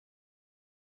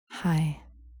Hi,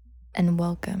 and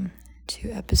welcome to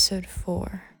episode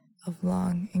 4 of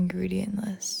Long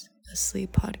Ingredient-less, a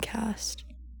sleep podcast.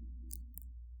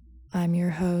 I'm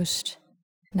your host,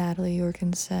 Natalie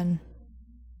Jorgensen.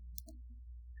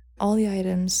 All the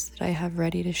items that I have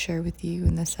ready to share with you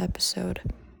in this episode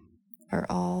are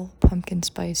all pumpkin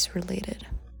spice related,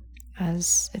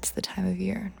 as it's the time of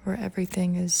year where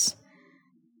everything is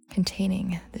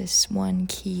containing this one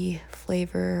key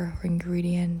flavor or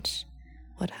ingredient,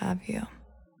 what have you.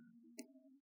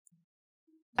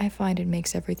 I find it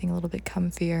makes everything a little bit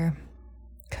comfier,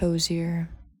 cozier.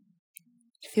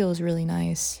 It feels really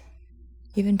nice,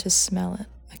 even to smell it,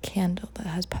 a candle that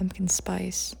has pumpkin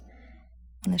spice,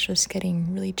 when it's just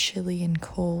getting really chilly and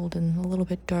cold and a little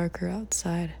bit darker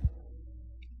outside.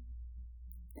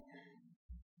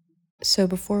 So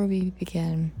before we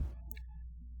begin,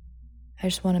 I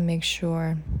just want to make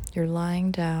sure you're lying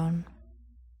down,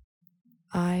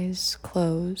 eyes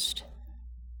closed,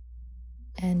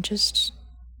 and just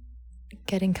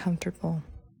getting comfortable.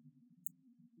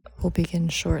 We'll begin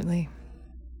shortly.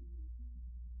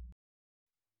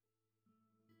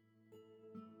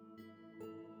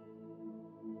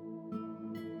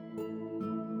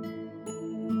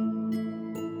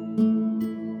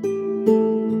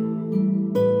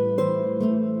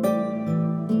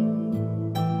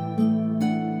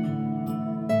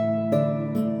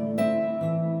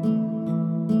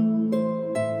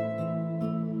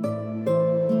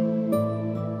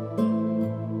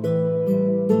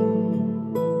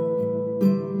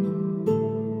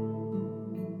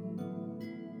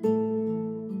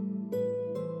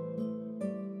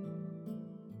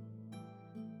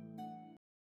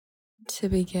 To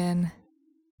begin,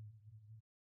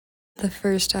 the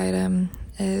first item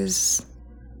is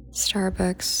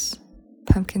Starbucks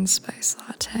pumpkin spice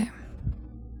latte.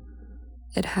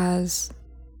 It has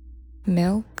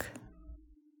milk,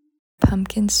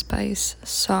 pumpkin spice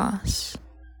sauce,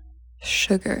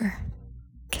 sugar,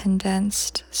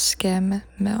 condensed skim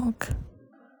milk,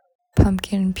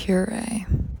 pumpkin puree.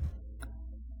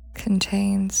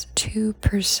 Contains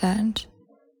 2%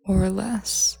 or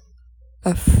less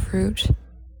of fruit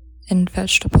and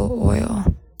vegetable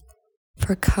oil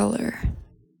for color,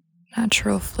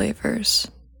 natural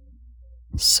flavors,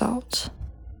 salt,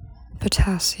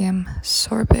 potassium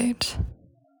sorbate,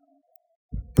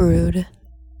 brewed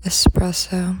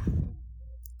espresso,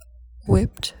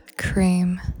 whipped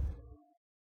cream,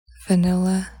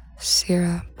 vanilla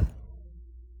syrup,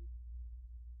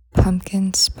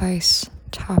 pumpkin spice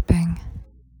topping,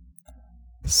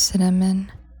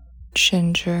 cinnamon,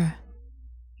 ginger,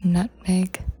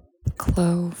 nutmeg,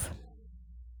 clove,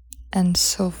 and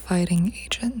sulfiting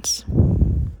agents.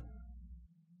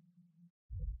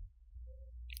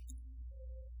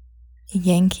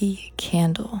 Yankee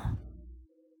Candle.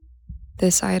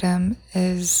 This item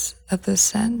is of the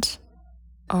scent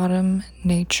Autumn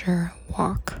Nature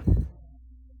Walk.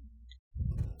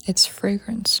 Its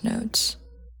fragrance notes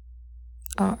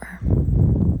are,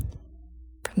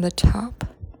 from the top,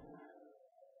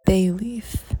 bay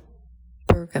leaf,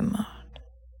 bergamot,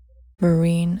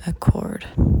 marine accord.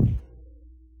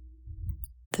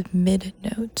 The mid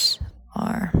notes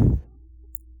are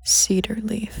cedar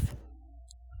leaf,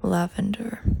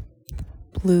 lavender,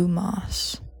 blue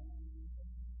moss.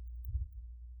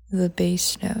 The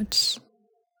base notes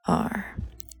are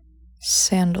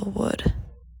sandalwood,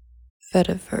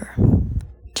 vetiver,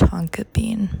 tonka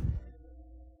bean.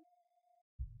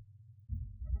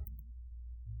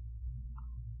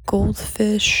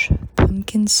 Goldfish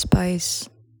pumpkin spice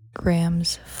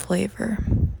grams flavor.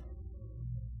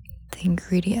 The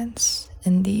ingredients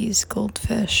in these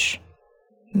goldfish,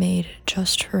 made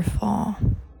just for fall,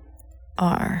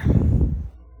 are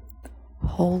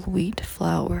whole wheat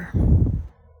flour,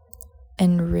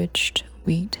 enriched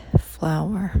wheat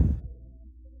flour,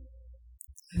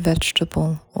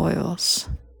 vegetable oils,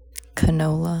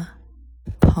 canola,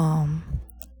 palm,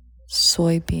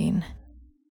 soybean,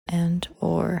 and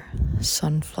or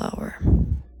sunflower,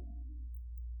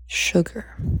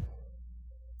 sugar,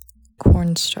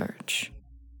 cornstarch,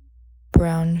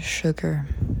 brown sugar,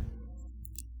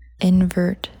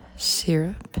 invert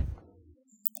syrup,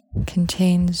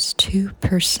 contains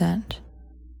 2%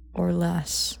 or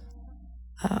less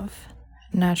of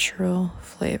natural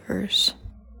flavors,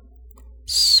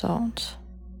 salt,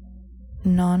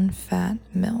 non-fat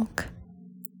milk,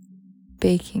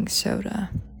 baking soda,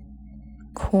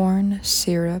 corn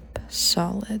syrup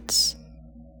solids,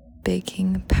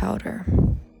 baking powder,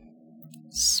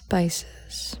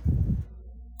 spices,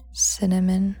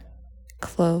 cinnamon,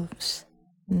 cloves,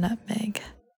 nutmeg,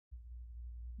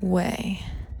 whey,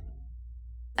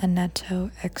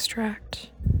 annetto extract,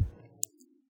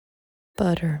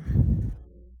 butter,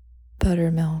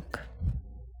 buttermilk,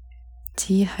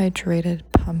 dehydrated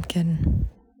pumpkin,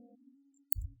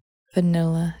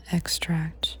 vanilla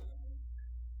extract,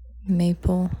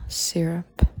 maple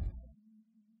syrup,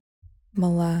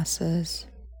 molasses,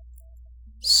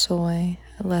 soy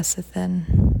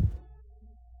lecithin.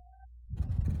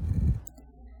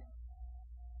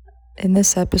 In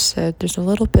this episode, there's a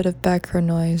little bit of background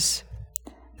noise.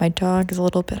 My dog is a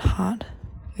little bit hot.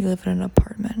 We live in an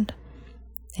apartment,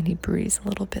 and he breathes a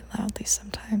little bit loudly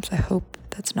sometimes. I hope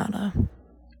that's not a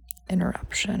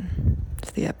interruption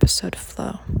to the episode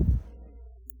flow.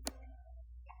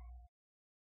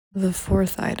 The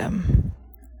fourth item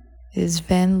is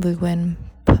Van Leeuwen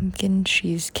pumpkin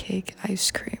cheesecake ice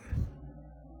cream.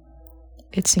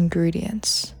 Its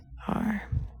ingredients are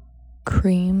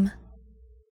cream,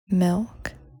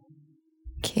 milk,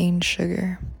 cane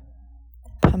sugar,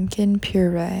 pumpkin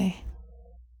puree,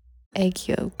 egg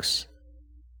yolks,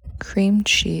 cream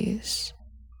cheese,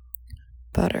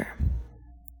 butter,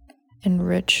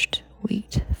 enriched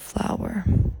wheat flour,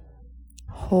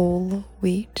 whole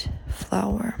wheat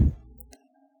flour,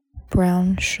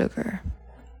 brown sugar,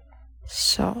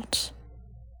 salt,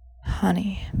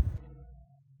 honey,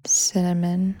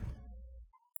 cinnamon,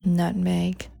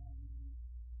 nutmeg,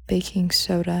 baking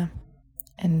soda,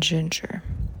 and ginger.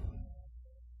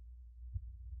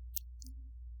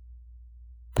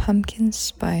 Pumpkin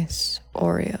spice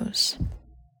Oreos.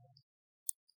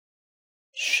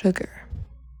 Sugar,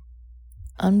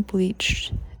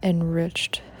 unbleached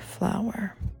enriched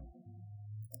flour,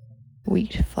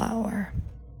 wheat flour,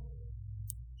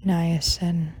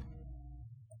 niacin,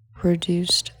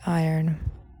 reduced iron,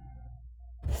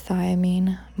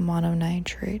 thiamine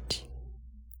mononitrate,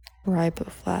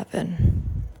 riboflavin,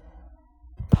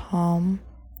 palm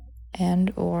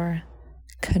and or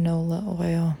canola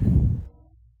oil,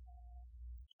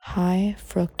 high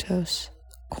fructose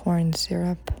corn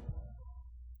syrup,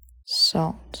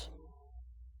 salt,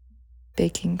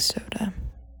 baking soda,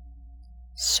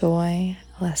 soy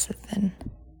lecithin,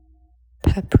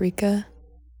 paprika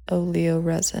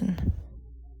oleoresin,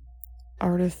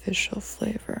 artificial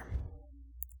flavor,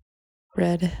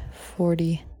 red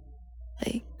 40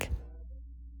 lake,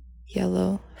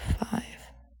 yellow 5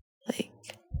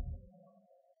 lake,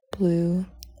 blue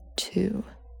 2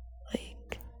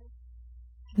 lake.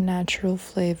 Natural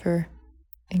flavor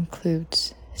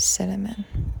includes cinnamon.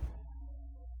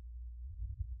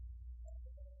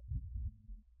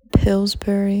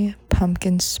 Pillsbury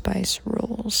pumpkin spice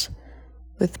rolls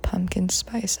with pumpkin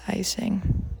spice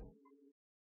icing.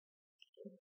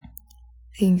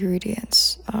 The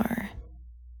ingredients are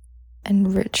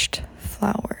enriched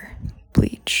flour,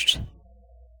 bleached,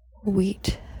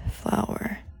 wheat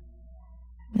flour,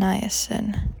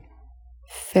 niacin,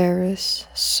 ferrous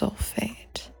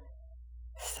sulfate,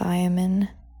 thiamine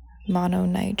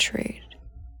mononitrate,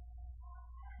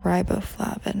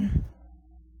 riboflavin,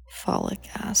 folic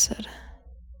acid,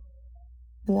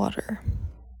 water,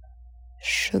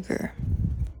 sugar,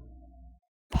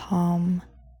 palm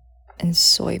and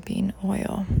soybean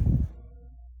oil,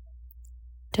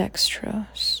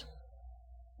 dextrose,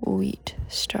 wheat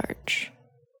starch,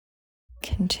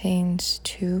 contains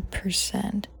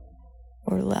 2%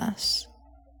 or less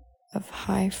of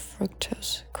high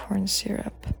fructose corn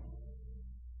syrup,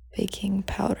 baking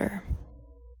powder,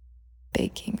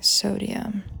 baking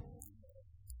sodium,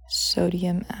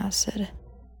 sodium acid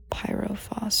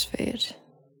pyrophosphate,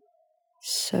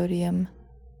 sodium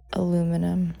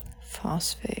aluminum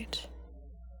phosphate,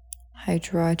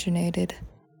 hydrogenated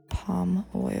palm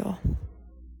oil,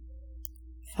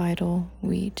 vital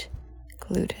wheat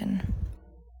gluten,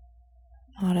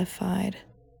 modified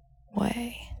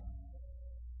whey,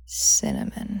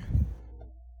 cinnamon,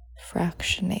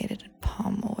 fractionated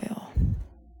palm oil,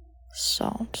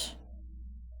 salt,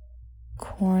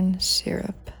 corn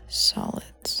syrup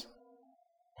solids,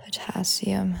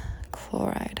 potassium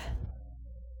chloride,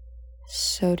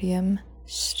 sodium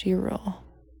stearyl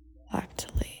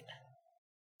lactylate,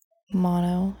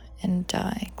 mono and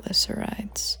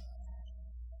diglycerides,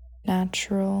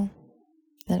 natural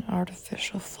and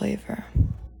artificial flavor,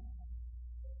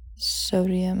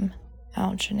 sodium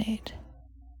alginate,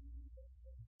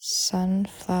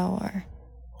 sunflower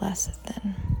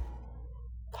lecithin,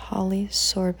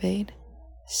 polysorbate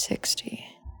 60,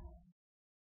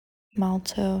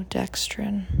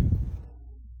 maltodextrin,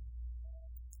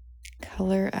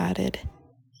 color added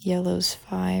yellows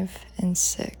 5 and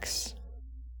 6,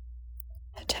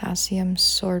 potassium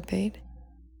sorbate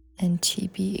and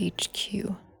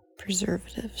TBHQ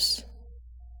preservatives,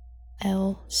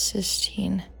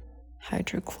 L-cysteine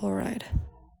hydrochloride,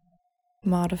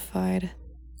 modified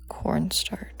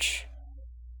cornstarch,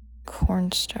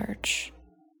 cornstarch,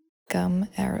 gum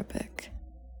arabic,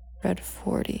 red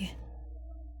 40,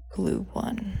 blue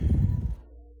 1.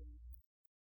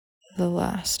 The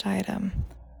last item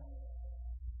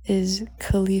is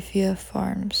Califia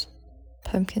Farms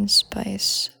pumpkin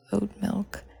spice oat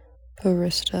milk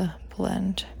barista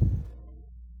blend.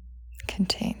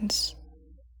 Contains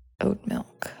oat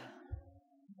milk,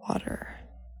 water,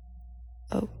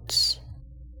 oats,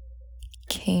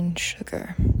 cane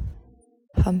sugar,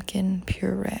 pumpkin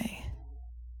puree,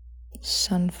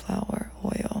 sunflower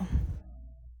oil,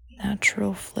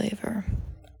 natural flavor,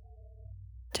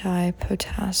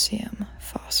 dipotassium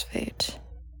phosphate,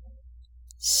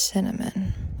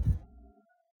 cinnamon,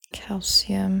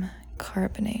 calcium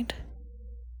carbonate,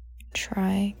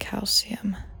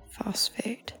 tricalcium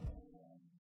phosphate,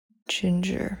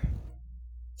 ginger,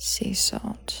 sea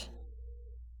salt,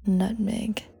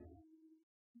 nutmeg,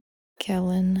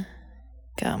 gallon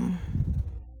gum.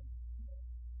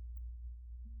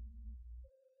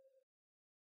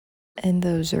 And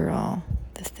those are all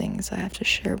the things I have to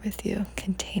share with you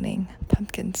containing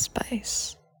pumpkin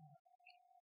spice.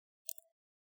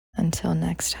 Until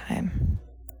next time,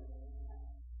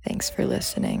 thanks for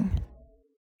listening.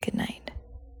 Good night.